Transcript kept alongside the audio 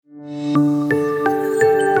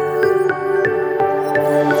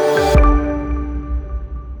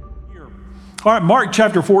All right, Mark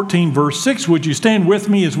chapter 14, verse 6. Would you stand with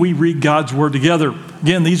me as we read God's word together?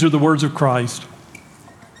 Again, these are the words of Christ.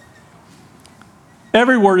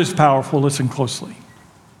 Every word is powerful. Listen closely.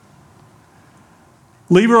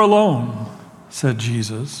 "Leave her alone," said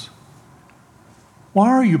Jesus. "Why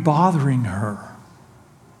are you bothering her?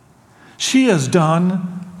 She has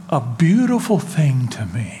done a beautiful thing to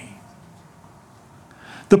me.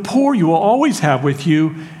 The poor you will always have with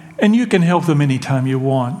you, and you can help them anytime you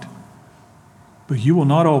want. But you will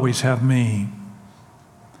not always have me."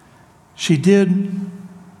 She did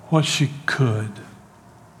what she could.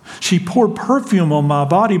 She poured perfume on my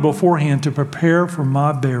body beforehand to prepare for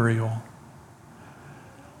my burial.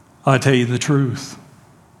 I tell you the truth.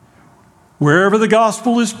 Wherever the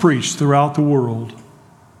gospel is preached throughout the world,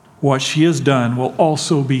 what she has done will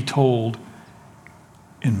also be told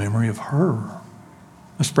in memory of her.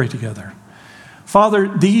 Let's pray together.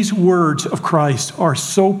 Father, these words of Christ are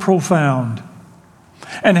so profound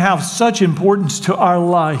and have such importance to our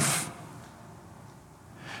life.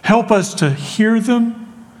 Help us to hear them,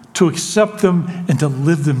 to accept them, and to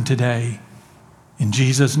live them today. In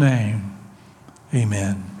Jesus' name,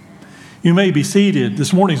 amen. You may be seated.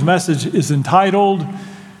 This morning's message is entitled,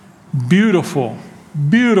 Beautiful,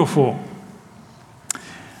 Beautiful.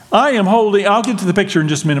 I'll get to the picture in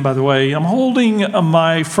just a minute, by the way. I'm holding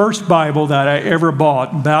my first Bible that I ever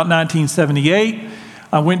bought, about 1978.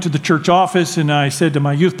 I went to the church office and I said to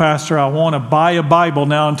my youth pastor, I want to buy a Bible.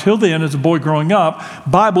 Now, until then, as a boy growing up,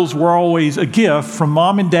 Bibles were always a gift from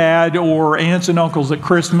mom and dad or aunts and uncles at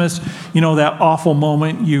Christmas. You know, that awful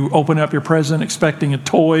moment you open up your present expecting a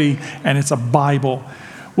toy and it's a Bible.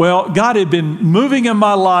 Well, God had been moving in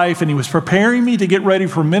my life and He was preparing me to get ready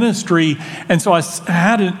for ministry. And so I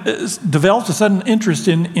developed a sudden interest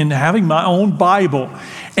in having my own Bible.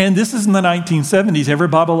 And this is in the 1970s. Every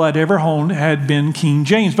Bible I'd ever owned had been King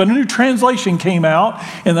James. But a new translation came out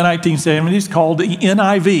in the 1970s called the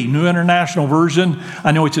NIV, New International Version.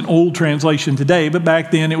 I know it's an old translation today, but back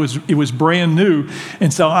then it was brand new.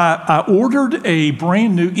 And so I ordered a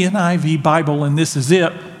brand new NIV Bible, and this is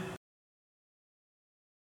it.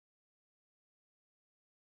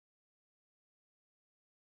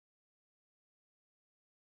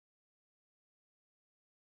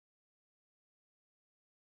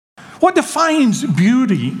 What defines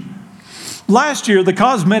beauty? Last year, the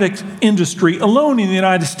cosmetics industry alone in the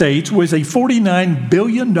United States was a $49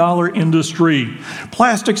 billion industry.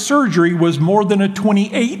 Plastic surgery was more than a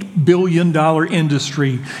 $28 billion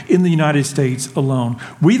industry in the United States alone.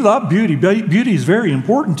 We love beauty. Beauty is very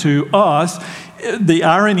important to us. The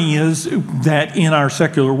irony is that in our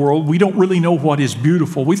secular world, we don't really know what is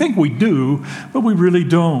beautiful. We think we do, but we really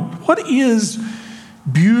don't. What is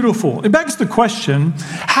beautiful? It begs the question,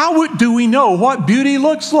 how do we know what beauty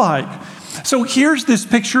looks like? So here's this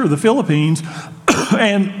picture of the Philippines,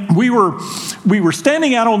 and we were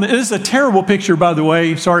standing out on this is a terrible picture, by the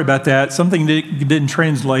way. Sorry about that. Something that didn't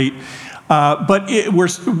translate. But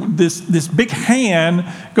this big hand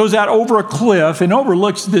goes out over a cliff and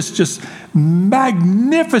overlooks this just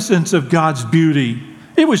magnificence of God's beauty.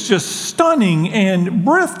 It was just stunning and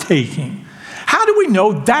breathtaking. How do we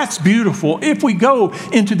know that's beautiful if we go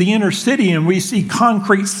into the inner city and we see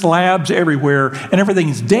concrete slabs everywhere and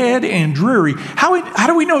everything's dead and dreary? How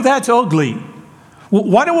do we know that's ugly? Well,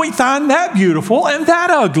 why don't we find that beautiful and that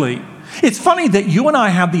ugly? It's funny that you and I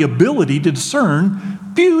have the ability to discern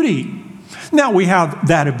beauty. Now, we have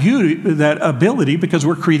that ability because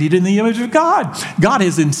we're created in the image of God. God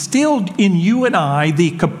has instilled in you and I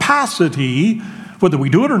the capacity, whether we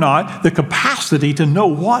do it or not, the capacity to know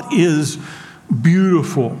what is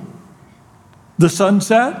beautiful. The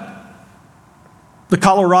sunset, the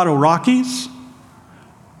Colorado Rockies,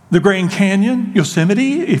 the Grand Canyon,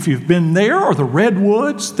 Yosemite, if you've been there, or the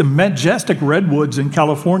redwoods, the majestic redwoods in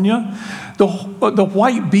California, the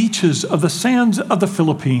white beaches of the sands of the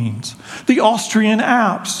Philippines, the Austrian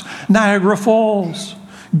Alps, Niagara Falls.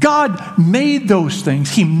 God made those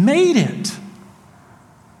things. He made it.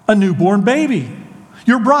 A newborn baby.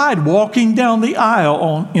 Your bride walking down the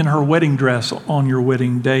aisle in her wedding dress on your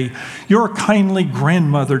wedding day. Your kindly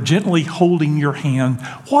grandmother gently holding your hand.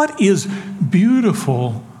 What is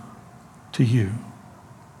beautiful to you?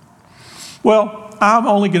 Well, I'm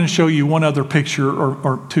only going to show you one other picture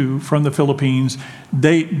or two from the Philippines.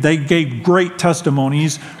 They gave great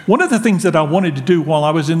testimonies. One of the things that I wanted to do while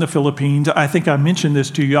I was in the Philippines, I think I mentioned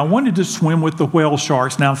this to you, I wanted to swim with the whale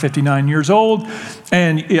sharks. Now I'm 59 years old,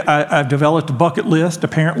 and I've developed a bucket list,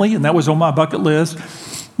 apparently, and that was on my bucket list.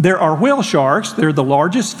 There are whale sharks. They're the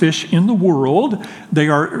largest fish in the world. They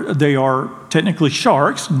are technically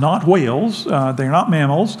sharks, not whales. They're not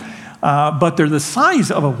mammals. but they're the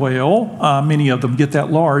size of a whale. Many of them get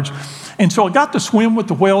that large. And so I got to swim with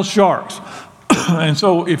the whale sharks. And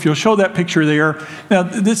so if you'll show that picture there, now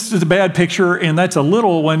this is a bad picture, and that's a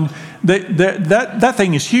little one. That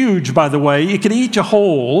thing is huge, by the way. It can eat you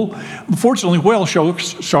whole. Fortunately, whale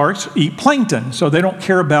sharks eat plankton, so they don't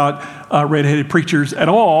care about red-headed preachers at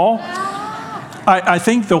all. I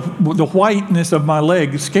think the whiteness of my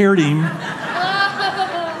leg scared him.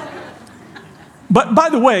 But by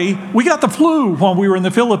the way, we got the flu while we were in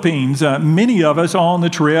the Philippines. Many of us on the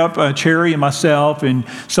trip, Cherry and myself and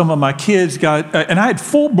some of my kids got, and I had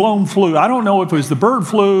full-blown flu. I don't know if it was the bird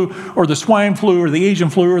flu or the swine flu or the Asian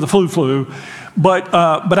flu or the flu. But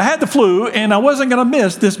I had the flu, and I wasn't going to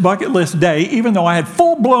miss this bucket list day, even though I had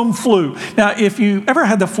full-blown flu. Now, if you ever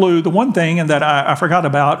had the flu, the one thing that I forgot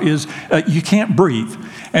about is you can't breathe.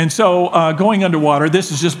 And so going underwater,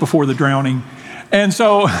 this is just before the drowning. And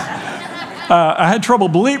so I had trouble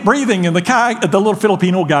breathing, and the little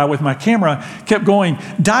Filipino guy with my camera kept going,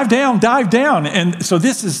 dive down. And so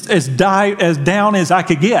this is as down as I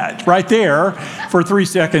could get right there for 3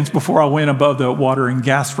 seconds before I went above the water and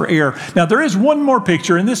gasped for air. Now, there is one more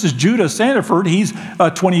picture, and this is Judah Sandiford. He's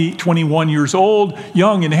 21 years old,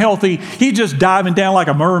 young and healthy. He's just diving down like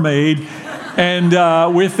a mermaid. And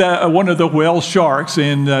with one of the whale sharks,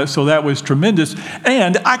 and so that was tremendous.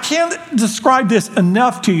 And I can't describe this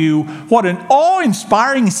enough to you, what an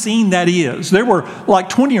awe-inspiring scene that is. There were like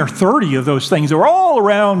 20 or 30 of those things. They were all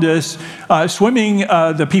around us, swimming.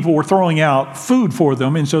 The people were throwing out food for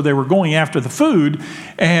them, and so they were going after the food,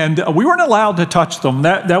 and we weren't allowed to touch them.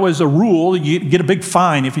 That was a rule. You get a big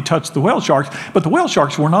fine if you touch the whale sharks, but the whale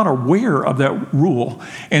sharks were not aware of that rule,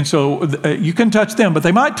 and so you can touch them, but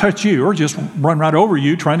they might touch you or just run right over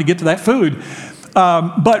you trying to get to that food.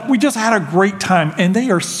 But we just had a great time, and they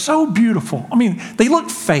are so beautiful. I mean, they look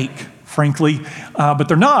fake, frankly, but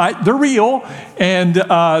they're not. They're real, and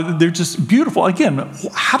they're just beautiful. Again,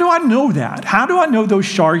 how do I know that? How do I know those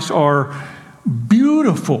sharks are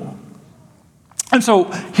beautiful? And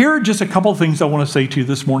so here are just a couple of things I want to say to you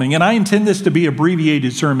this morning. And I intend this to be an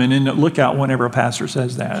abbreviated sermon, and look out whenever a pastor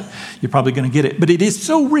says that. You're probably going to get it. But it is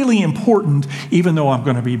so really important, even though I'm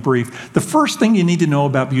going to be brief. The first thing you need to know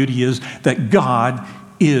about beauty is that God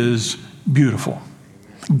is beautiful.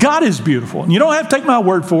 God is beautiful. And you don't have to take my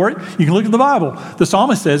word for it. You can look at the Bible. The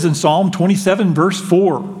psalmist says in Psalm 27, verse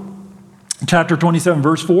 4, chapter 27,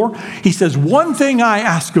 verse 4, he says, "One thing I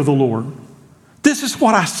ask of the Lord, this is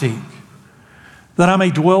what I seek, that I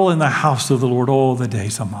may dwell in the house of the Lord all the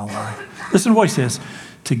days of my life." Listen to what he says,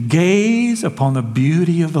 "to gaze upon the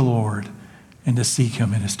beauty of the Lord and to seek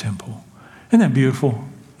him in his temple." Isn't that beautiful?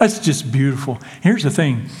 That's just beautiful. Here's the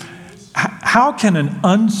thing. How can an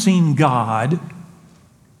unseen God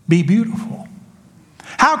be beautiful?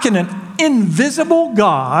 How can an invisible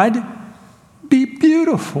God be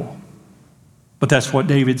beautiful? But that's what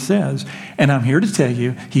David says. And I'm here to tell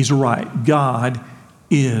you, he's right. God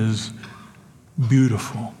is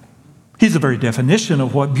beautiful. He's the very definition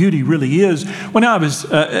of what beauty really is. When I was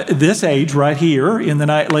this age right here in the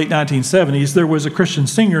late 1970s, there was a Christian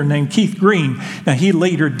singer named Keith Green. Now, he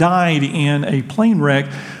later died in a plane wreck,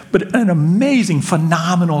 but an amazing,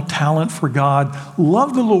 phenomenal talent for God,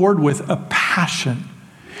 loved the Lord with a passion.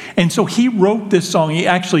 And so he wrote this song. He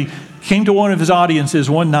actually came to one of his audiences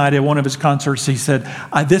one night at one of his concerts. He said,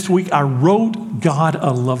 "This week I wrote God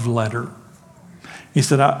a love letter." He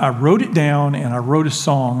said, I wrote it down and I wrote a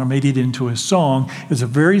song. I made it into a song. It's a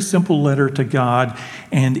very simple letter to God,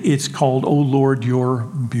 and it's called, "Oh Lord, You're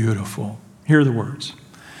Beautiful." Here are the words.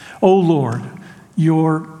 "Oh Lord,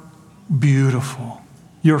 You're beautiful.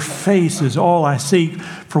 Your face is all I seek.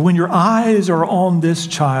 For when your eyes are on this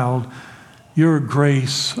child, your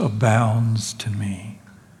grace abounds to me."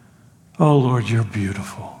 Oh Lord, You're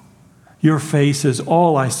beautiful. Your face is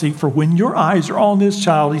all I seek. For when your eyes are on this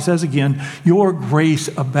child, he says again, your grace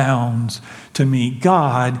abounds to me.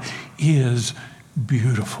 God is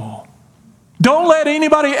beautiful. Don't let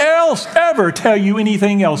anybody else ever tell you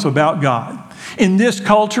anything else about God. In this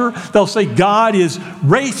culture, they'll say God is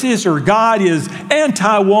racist, or God is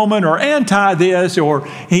anti-woman, or anti-this, or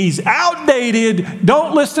he's outdated.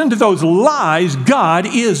 Don't listen to those lies. God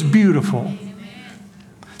is beautiful.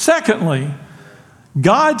 Secondly,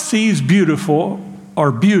 God sees beautiful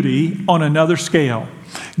or beauty on another scale.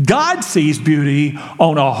 God sees beauty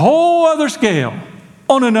on a whole other scale,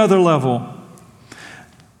 on another level.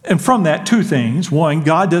 And from that, two things. One,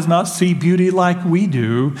 God does not see beauty like we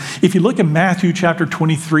do. If you look at Matthew chapter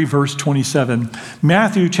 23, verse 27,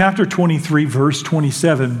 Matthew chapter 23, verse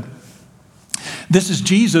 27, this is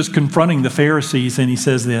Jesus confronting the Pharisees, and he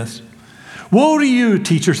says this, Woe to you,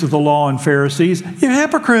 teachers of the law and Pharisees, you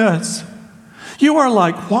hypocrites! You are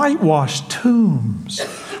like whitewashed tombs,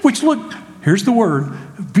 which look, here's the word,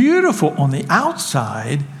 beautiful on the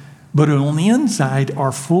outside, but on the inside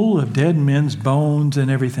are full of dead men's bones and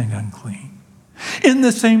everything unclean. In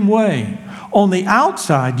the same way, on the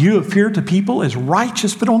outside you appear to people as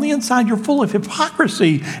righteous, but on the inside you're full of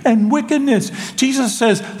hypocrisy and wickedness. Jesus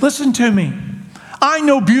says, listen to me. I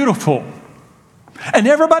know beautiful. And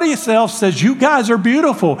everybody else says, you guys are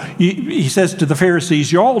beautiful. He says to the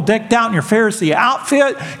Pharisees, you're all decked out in your Pharisee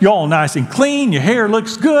outfit. You're all nice and clean. Your hair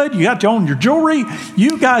looks good. You got your jewelry.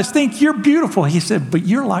 You guys think you're beautiful. He said, but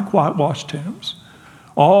you're like whitewashed tombs.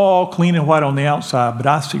 All clean and white on the outside, but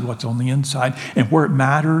I see what's on the inside. And where it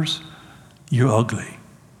matters, you're ugly.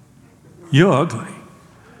 You're ugly.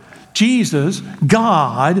 Jesus,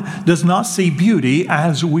 God, does not see beauty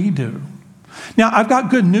as we do. Now, I've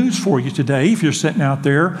got good news for you today. If you're sitting out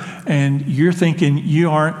there and you're thinking you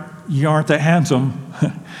aren't that handsome,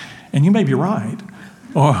 and you may be right,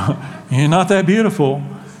 or you're not that beautiful.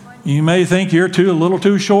 You may think you're a little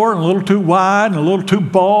too short, and a little too wide, and a little too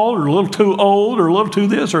bald, or a little too old, or a little too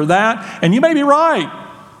this or that, and you may be right.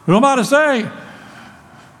 Who am I to say?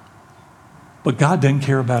 But God doesn't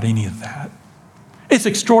care about any of that. It's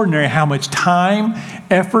extraordinary how much time,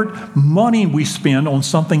 effort, money we spend on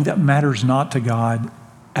something that matters not to God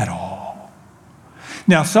at all.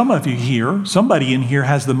 Now, some of you here, somebody in here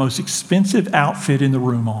has the most expensive outfit in the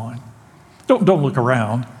room on. Don't look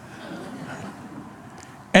around.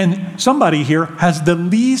 And somebody here has the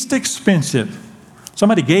least expensive.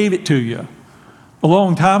 Somebody gave it to you a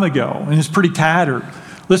long time ago, and it's pretty tattered.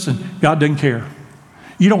 Listen, God doesn't care.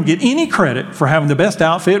 You don't get any credit for having the best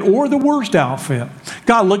outfit or the worst outfit.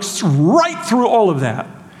 God looks right through all of that.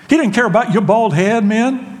 He didn't care about your bald head,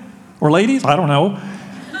 men or ladies. I don't know.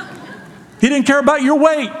 He didn't care about your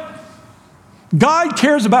weight. God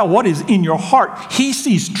cares about what is in your heart. He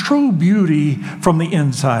sees true beauty from the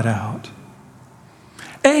inside out.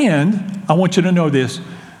 And I want you to know this.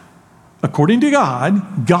 According to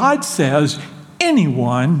God, God says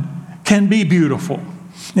anyone can be beautiful.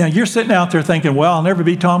 Now, you're sitting out there thinking, well, I'll never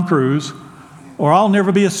be Tom Cruise, or I'll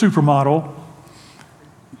never be a supermodel,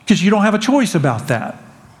 because you don't have a choice about that.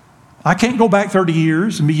 I can't go back 30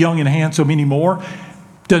 years and be young and handsome anymore.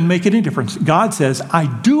 Doesn't make any difference. God says, I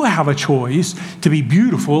do have a choice to be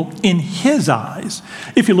beautiful in His eyes.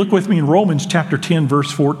 If you look with me in Romans chapter 10,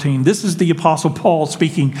 verse 14, this is the Apostle Paul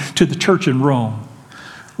speaking to the church in Rome.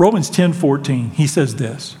 Romans 10:14, he says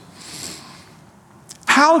this.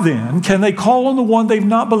 How then can they call on the one they've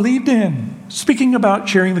not believed in? Speaking about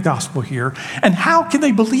sharing the gospel here. And how can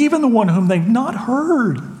they believe in the one whom they've not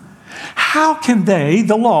heard? How can they,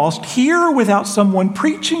 the lost, hear without someone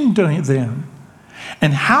preaching to them?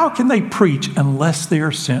 And how can they preach unless they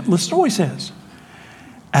are sent? Listen to what he says.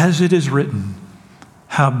 As it is written,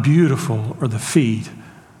 how beautiful are the feet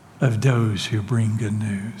of those who bring good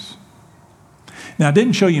news. Now, I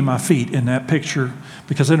didn't show you my feet in that picture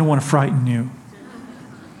because I don't want to frighten you.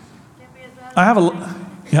 I have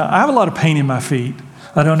a lot of pain in my feet.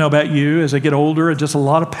 I don't know about you. As I get older, just a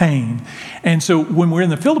lot of pain. And so when we're in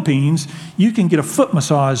the Philippines, you can get a foot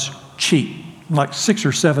massage cheap, like $6 or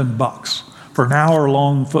 $7 for an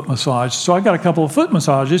hour-long foot massage. So I got a couple of foot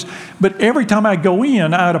massages, but every time I go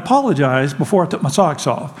in, I'd apologize before I took my socks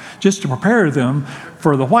off, just to prepare them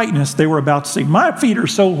for the whiteness they were about to see. My feet are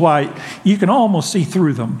so white, you can almost see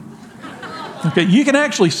through them. Okay, you can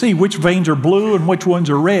actually see which veins are blue and which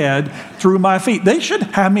ones are red through my feet. They should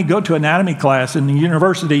have me go to anatomy class in the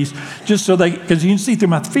universities just so because you can see through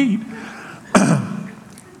my feet.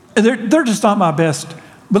 They're just not my best.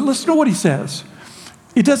 But listen to what he says.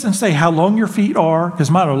 It doesn't say how long your feet are,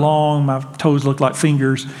 because mine are long, my toes look like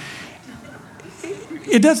fingers.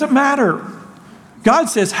 It doesn't matter. God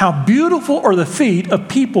says how beautiful are the feet of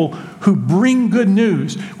people who bring good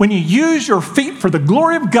news. When you use your feet for the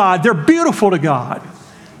glory of God, they're beautiful to God.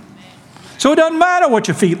 So it doesn't matter what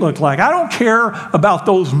your feet look like. I don't care about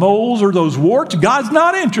those moles or those warts. God's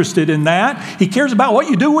not interested in that. He cares about what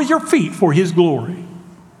you do with your feet for His glory.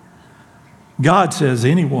 God says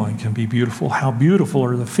anyone can be beautiful. How beautiful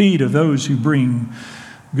are the feet of those who bring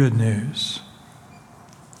good news.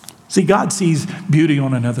 See, God sees beauty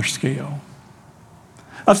on another scale.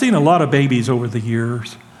 I've seen a lot of babies over the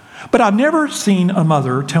years, but I've never seen a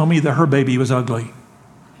mother tell me that her baby was ugly.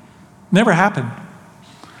 Never happened.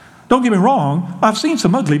 Don't get me wrong, I've seen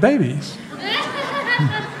some ugly babies.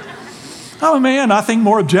 I'm a man, I think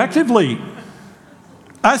more objectively.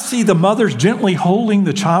 I see the mothers gently holding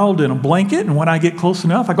the child in a blanket, and when I get close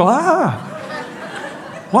enough, I go,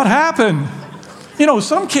 what happened? You know,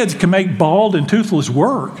 some kids can make bald and toothless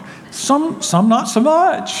work. Some not so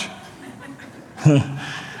much.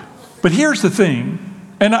 But here's the thing.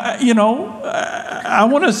 And, I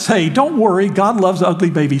want to say, don't worry, God loves ugly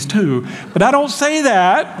babies too. But I don't say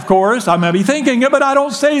that, of course. I may be thinking it, but I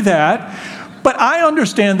don't say that. But I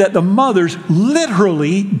understand that the mothers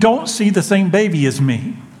literally don't see the same baby as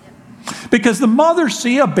me. Because the mothers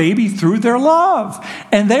see a baby through their love.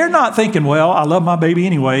 And they're not thinking, well, I love my baby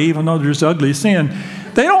anyway, even though they're as ugly as sin.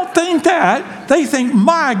 They don't think that. They think,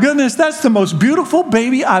 my goodness, that's the most beautiful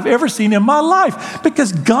baby I've ever seen in my life.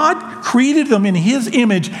 Because God created them in His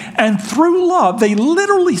image. And through love, they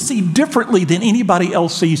literally see differently than anybody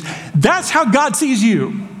else sees. That's how God sees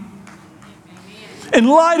you. In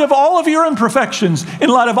light of all of your imperfections, in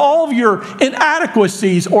light of all of your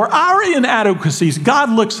inadequacies or our inadequacies, God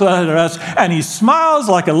looks at us and He smiles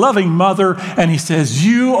like a loving mother and He says,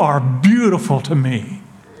 you are beautiful to me.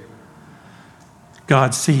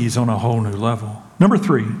 God sees on a whole new level. Number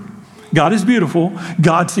 3, God is beautiful.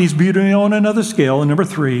 God sees beauty on another scale. And number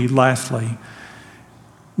 3, lastly,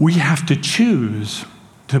 we have to choose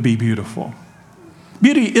to be beautiful.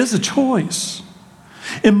 Beauty is a choice.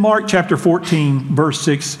 In Mark chapter 14, verse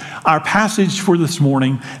 6, our passage for this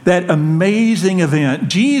morning, that amazing event,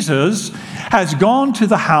 Jesus has gone to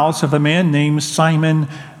the house of a man named Simon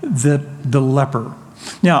the leper.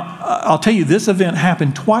 Now, I'll tell you, this event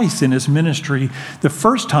happened twice in his ministry. The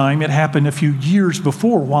first time, it happened a few years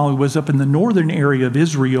before while he was up in the northern area of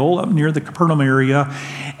Israel, up near the Capernaum area,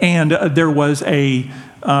 and there was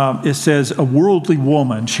it says a worldly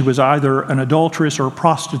woman. She was either an adulteress or a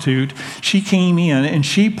prostitute. She came in and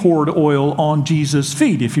she poured oil on Jesus'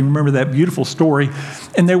 feet, if you remember that beautiful story.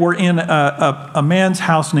 And they were in a man's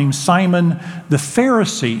house named Simon the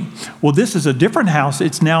Pharisee. Well, this is a different house.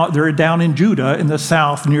 They're down in Judah in the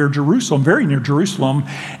south near Jerusalem, very near Jerusalem.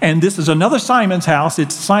 And this is another Simon's house.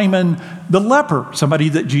 It's Simon the leper, somebody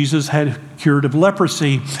that Jesus had cured of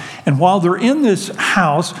leprosy. And while they're in this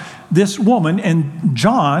house, this woman, and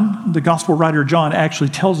John, the gospel writer John, actually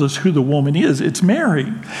tells us who the woman is. It's Mary.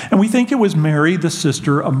 And we think it was Mary, the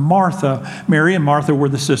sister of Martha. Mary and Martha were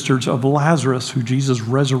the sisters of Lazarus, who Jesus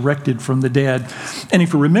resurrected from the dead. And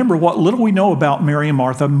if you remember what little we know about Mary and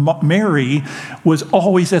Martha, Mary was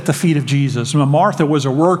always at the feet of Jesus. Martha was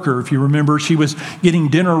a worker. If you remember, she was getting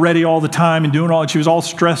dinner ready all the time and doing all. She was all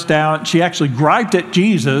stressed out. She actually griped at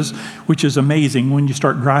Jesus, which is amazing when you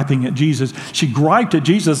start griping at Jesus. She griped at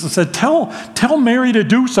Jesus and said, tell Mary to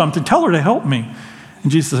do something. Tell her to help me.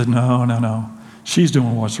 And Jesus said, no. She's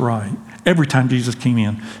doing what's right. Every time Jesus came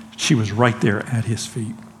in, she was right there at his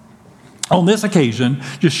feet. On this occasion,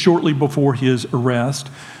 just shortly before his arrest,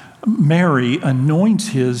 Mary anoints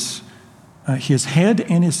his head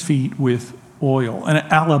and his feet with oil, an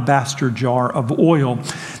alabaster jar of oil.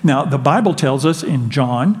 Now, the Bible tells us in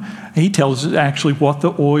John, he tells us actually what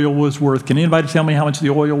the oil was worth. Can anybody tell me how much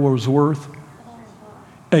the oil was worth?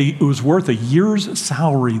 It was worth a year's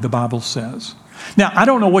salary, the Bible says. Now, I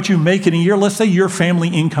don't know what you make in a year. Let's say your family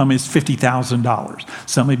income is $50,000.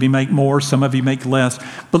 Some of you make more, some of you make less,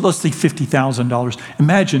 but let's say $50,000.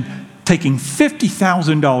 Imagine taking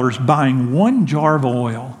 $50,000, buying one jar of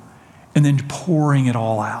oil, and then pouring it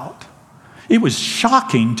all out. It was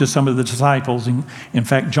shocking to some of the disciples. In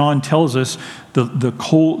fact, John tells us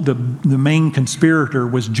the main conspirator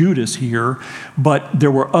was Judas here, but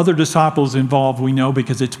there were other disciples involved, we know,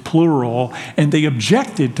 because it's plural, and they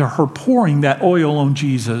objected to her pouring that oil on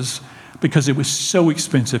Jesus because it was so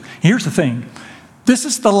expensive. Here's the thing. This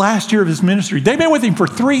is the last year of his ministry. They've been with him for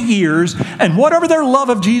 3 years, and whatever their love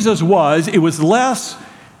of Jesus was, it was less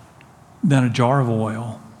than a jar of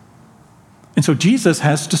oil. And so Jesus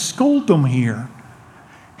has to scold them here.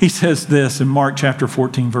 He says this in Mark chapter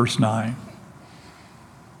 14, verse 9.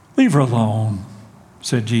 Leave her alone,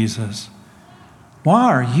 said Jesus. Why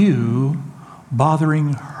are you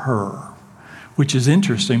bothering her? Which is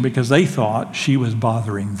interesting because they thought she was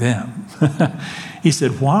bothering them. He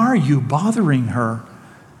said, why are you bothering her?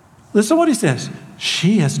 Listen to what he says.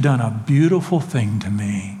 She has done a beautiful thing to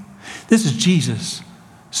me. This is Jesus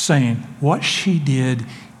saying what she did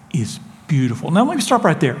is beautiful. Now, let me stop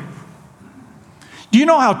right there. Do you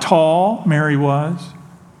know how tall Mary was?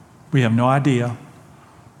 We have no idea.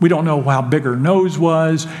 We don't know how big her nose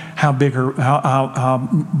was, how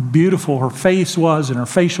beautiful her face was and her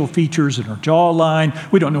facial features and her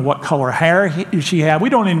jawline. We don't know what color hair she had. We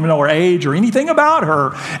don't even know her age or anything about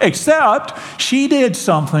her, except she did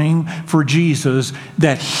something for Jesus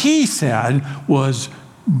that he said was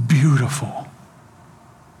beautiful.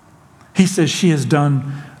 He says, she has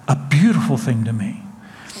done a beautiful thing to me.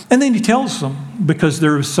 And then he tells them, because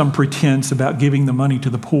there was some pretense about giving the money to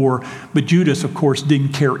the poor, but Judas, of course, didn't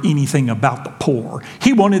care anything about the poor.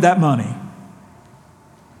 He wanted that money.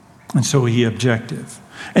 And so he objected.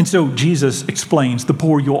 And so Jesus explains, the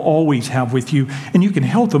poor you'll always have with you, and you can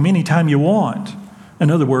help them anytime you want.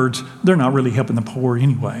 In other words, they're not really helping the poor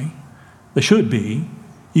anyway. They should be.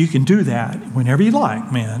 You can do that whenever you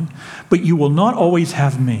like, man, but you will not always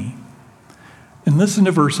have me. And listen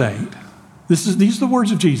to verse 8. These are the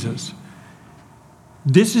words of Jesus.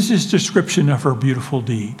 This is his description of her beautiful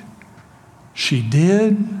deed. She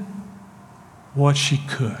did what she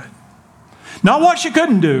could. Not what she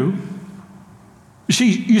couldn't do.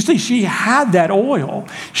 She had that oil.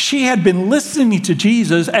 She had been listening to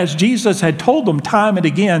Jesus as Jesus had told them time and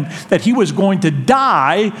again that he was going to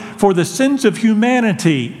die for the sins of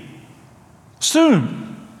humanity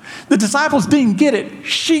soon. The disciples didn't get it.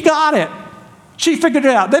 She got it. She figured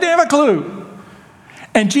it out. They didn't have a clue.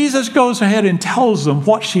 And Jesus goes ahead and tells them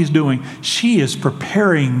what she's doing. She is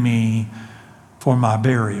preparing me for my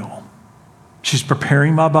burial. She's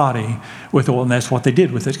preparing my body with oil, and that's what they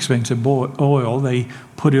did with expensive oil. They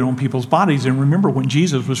put it on people's bodies. And remember, when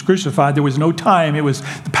Jesus was crucified, there was no time. It was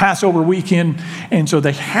the Passover weekend, and so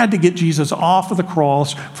they had to get Jesus off of the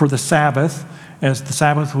cross for the Sabbath, as the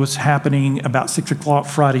Sabbath was happening about 6 o'clock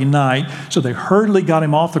Friday night. So they hurriedly got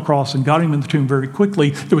him off the cross and got him in the tomb very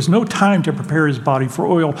quickly. There was no time to prepare his body for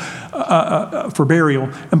oil, for burial.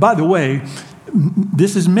 And by the way,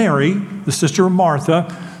 this is Mary, the sister of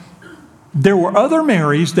Martha. There were other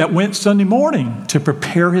Marys that went Sunday morning to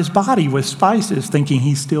prepare his body with spices, thinking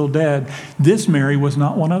he's still dead. This Mary was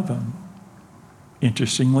not one of them.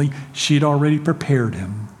 Interestingly, she'd already prepared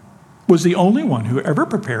him, was the only one who ever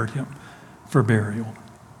prepared him for burial.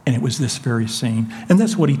 And it was this very scene. And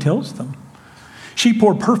that's what he tells them. She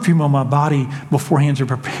poured perfume on my body beforehand to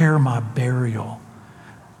prepare my burial.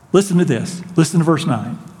 Listen to this. Listen to verse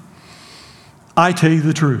 9. I tell you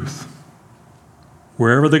the truth.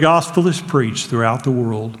 Wherever the gospel is preached throughout the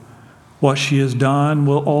world, what she has done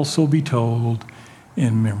will also be told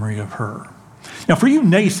in memory of her. Now, for you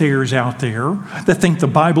naysayers out there that think the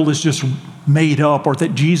Bible is just made up or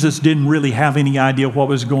that Jesus didn't really have any idea what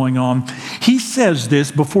was going on, he says this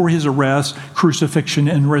before his arrest, crucifixion,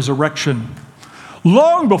 and resurrection.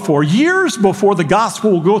 Long before, years before the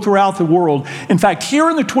gospel will go throughout the world. In fact,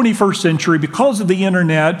 here in the 21st century, because of the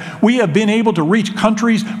internet, we have been able to reach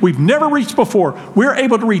countries we've never reached before. We're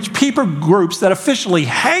able to reach people groups that officially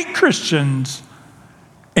hate Christians,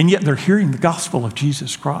 and yet they're hearing the gospel of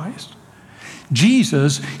Jesus Christ.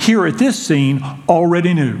 Jesus, here at this scene,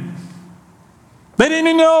 already knew. They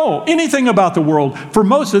didn't know anything about the world. For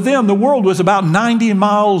most of them, the world was about 90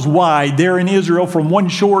 miles wide there in Israel from one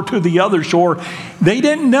shore to the other shore. They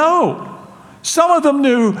didn't know. Some of them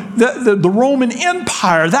knew that the Roman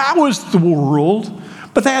Empire, that was the world,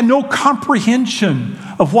 but they had no comprehension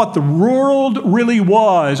of what the world really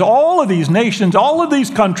was. All of these nations, all of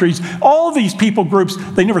these countries, all of these people groups,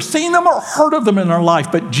 they'd never seen them or heard of them in their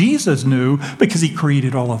life, but Jesus knew because he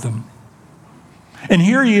created all of them. And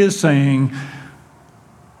here he is saying,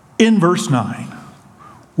 in verse 9,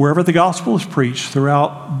 wherever the gospel is preached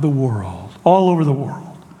throughout the world, all over the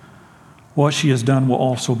world, what she has done will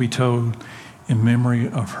also be told in memory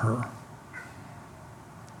of her.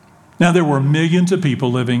 Now, there were millions of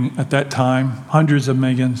people living at that time, hundreds of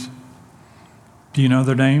millions. Do you know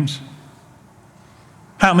their names?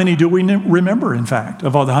 How many do we remember, in fact,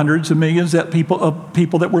 of all the hundreds of millions of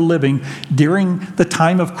people that were living during the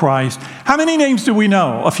time of Christ? How many names do we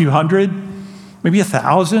know? A few hundred? Maybe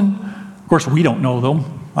 1,000? Of course, we don't know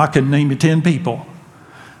them. I can name you 10 people.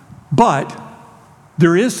 But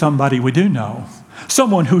there is somebody we do know.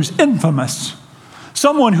 Someone who's infamous.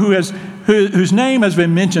 Someone whose name has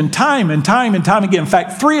been mentioned time and time and time again. In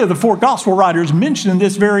fact, 3 of the 4 gospel writers mention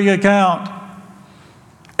this very account.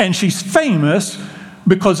 And she's famous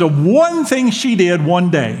because of one thing she did one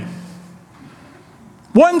day.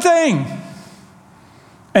 One thing.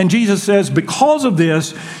 And Jesus says, because of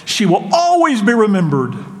this, she will always be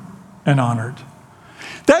remembered and honored.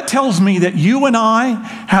 That tells me that you and I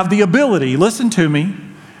have the ability, listen to me,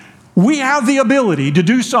 we have the ability to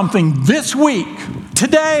do something this week,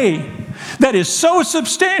 today, that is so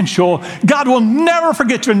substantial, God will never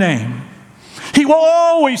forget your name. He will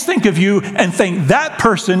always think of you and think that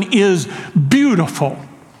person is beautiful.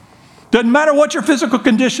 Doesn't matter what your physical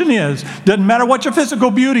condition is. Doesn't matter what your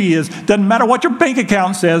physical beauty is. Doesn't matter what your bank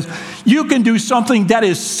account says. You can do something that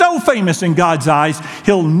is so famous in God's eyes,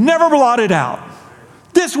 He'll never blot it out.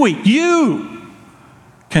 This week, you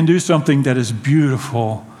can do something that is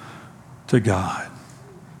beautiful to God,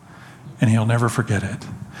 and He'll never forget it.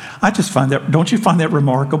 I just find that, don't you find that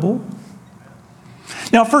remarkable?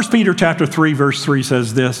 Now, 1 Peter chapter 3, verse 3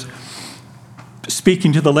 says this,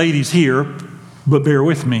 speaking to the ladies here, but bear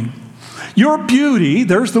with me. Your beauty,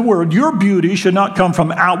 there's the word, your beauty should not come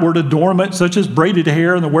from outward adornment such as braided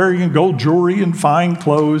hair and the wearing of gold jewelry and fine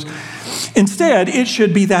clothes. Instead, it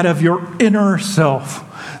should be that of your inner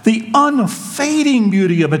self, the unfading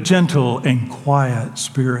beauty of a gentle and quiet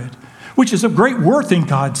spirit, which is of great worth in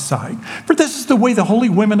God's sight. For this is the way the holy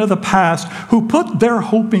women of the past who put their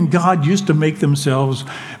hope in God used to make themselves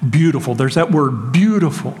beautiful. There's that word,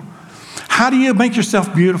 beautiful. How do you make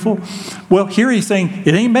yourself beautiful? Well, here he's saying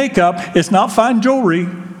it ain't makeup, it's not fine jewelry.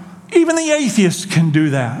 Even the atheists can do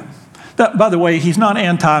that. By the way, he's not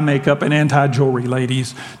anti-makeup and anti-jewelry,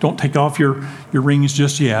 ladies. Don't take off your rings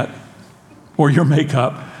just yet, or your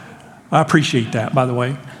makeup. I appreciate that, by the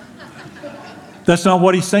way. That's not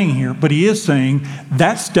what he's saying here, but he is saying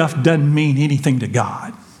that stuff doesn't mean anything to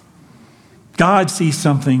God. God sees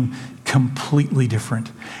something completely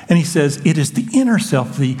different. And he says it is the inner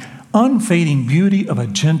self, the unfading beauty of a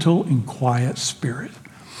gentle and quiet spirit.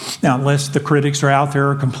 Now, unless the critics are out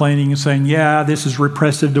there complaining and saying, yeah, this is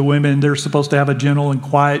repressive to women, they're supposed to have a gentle and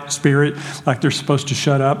quiet spirit, like they're supposed to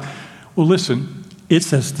shut up. Well, listen, it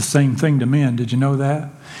says the same thing to men. Did you know that?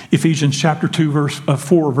 Ephesians chapter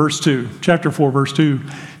 4, verse 2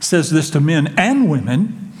 says this to men and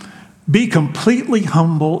women, be completely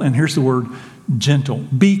humble, and here's the word, gentle.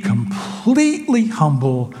 Be completely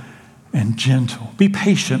humble and gentle. Be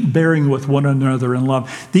patient, bearing with one another in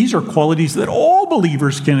love. These are qualities that all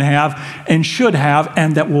believers can have and should have,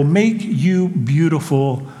 and that will make you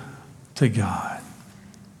beautiful to God.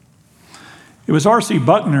 It was R.C.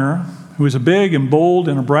 Buckner, who was a big and bold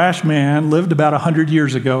and a brash man, lived about 100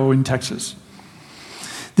 years ago in Texas.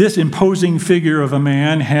 This imposing figure of a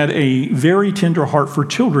man had a very tender heart for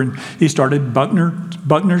children. He started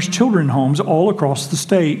Buckner's children homes all across the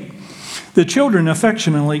state. The children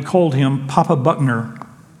affectionately called him Papa Buckner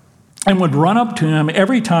and would run up to him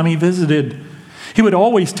every time he visited. He would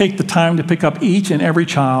always take the time to pick up each and every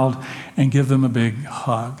child and give them a big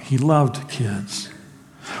hug. He loved kids.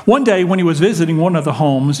 One day when he was visiting one of the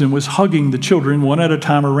homes and was hugging the children one at a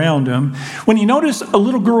time around him, when he noticed a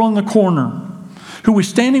little girl in the corner who was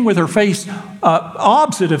standing with her face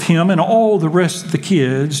opposite of him and all the rest of the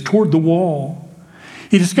kids toward the wall,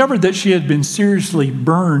 he discovered that she had been seriously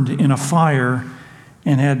burned in a fire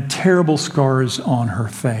and had terrible scars on her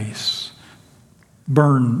face,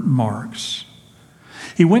 burn marks.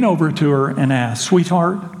 He went over to her and asked,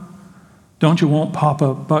 sweetheart, don't you want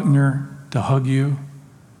Papa Buckner to hug you?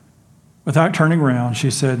 Without turning around,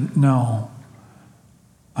 she said, no,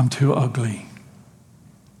 I'm too ugly.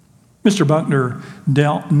 Mr. Buckner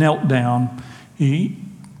knelt down. He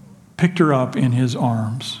picked her up in his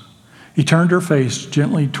arms. He turned her face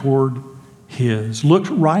gently toward his, looked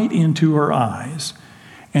right into her eyes,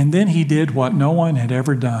 and then he did what no one had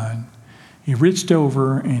ever done. He reached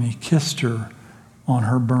over and he kissed her on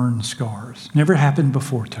her burn scars. Never happened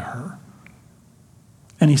before to her.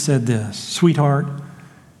 And he said this, sweetheart,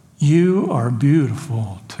 you are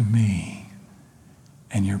beautiful to me,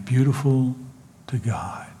 and you're beautiful to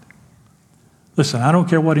God. Listen, I don't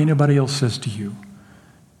care what anybody else says to you.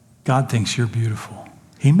 God thinks you're beautiful.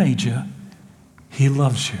 He made you. He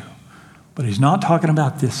loves you. But he's not talking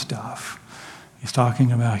about this stuff. He's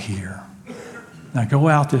talking about here. Now go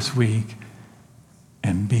out this week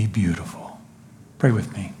and be beautiful. Pray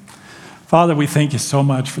with me. Father, we thank you so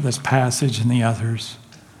much for this passage and the others.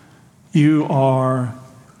 You are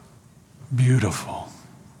beautiful.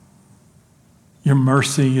 Your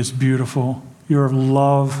mercy is beautiful. Your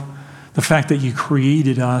love, the fact that you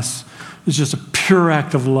created us is just a pure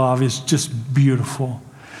act of love, is just beautiful.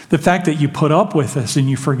 The fact that you put up with us and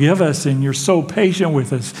you forgive us and you're so patient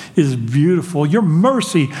with us is beautiful. Your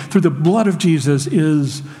mercy through the blood of Jesus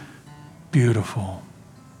is beautiful.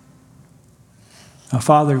 Now,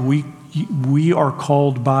 Father, we are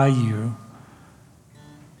called by you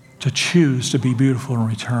to choose to be beautiful in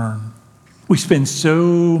return. We spend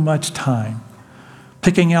so much time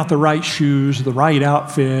picking out the right shoes, the right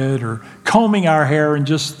outfit, or combing our hair in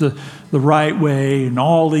just the right way, and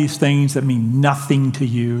all these things that mean nothing to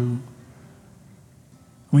you.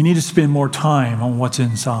 We need to spend more time on what's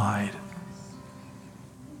inside.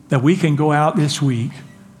 That we can go out this week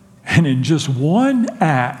and in just one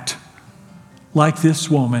act, like this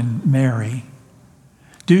woman, Mary,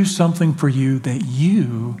 do something for you that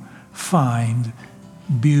you find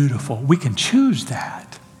beautiful. We can choose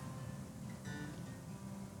that.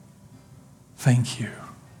 Thank you.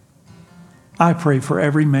 I pray for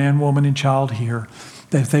every man, woman, and child here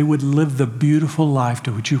that they would live the beautiful life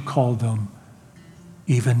to which you called them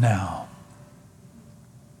even now.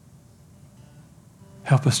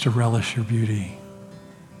 Help us to relish your beauty.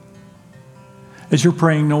 As you're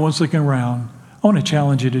praying, no one's looking around. I want to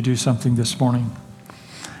challenge you to do something this morning.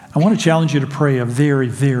 I want to challenge you to pray a very,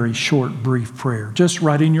 very short, brief prayer. Just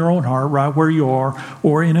right in your own heart, right where you are,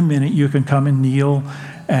 or in a minute you can come and kneel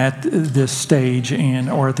at this stage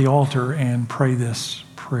or at the altar and pray this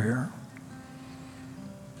prayer.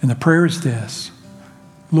 And the prayer is this: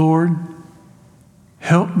 Lord,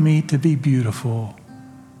 help me to be beautiful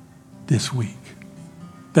this week.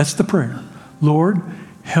 That's the prayer. Lord,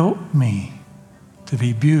 help me to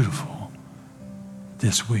be beautiful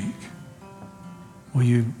this week. Will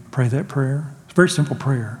you pray that prayer? It's a very simple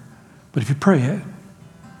prayer. But if you pray it,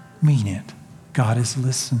 mean it. God is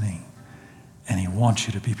listening, and he wants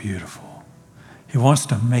you to be beautiful. He wants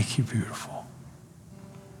to make you beautiful.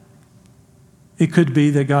 It could be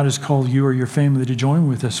that God has called you or your family to join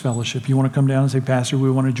with this fellowship. You want to come down and say, Pastor, we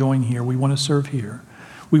want to join here. We want to serve here.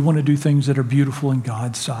 We want to do things that are beautiful in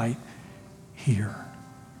God's sight here.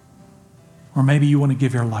 Or maybe you want to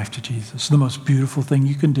give your life to Jesus. The most beautiful thing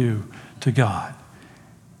you can do to God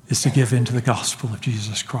is to give into the gospel of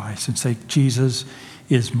Jesus Christ and say, Jesus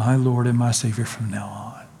is my Lord and my Savior from now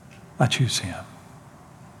on. I choose him.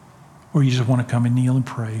 Or you just want to come and kneel and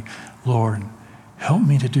pray, Lord, help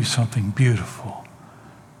me to do something beautiful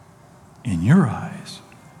in your eyes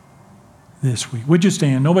this week. Would you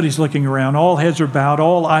stand? Nobody's looking around. All heads are bowed.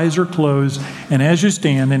 All eyes are closed. And as you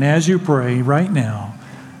stand and as you pray right now,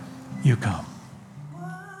 you come.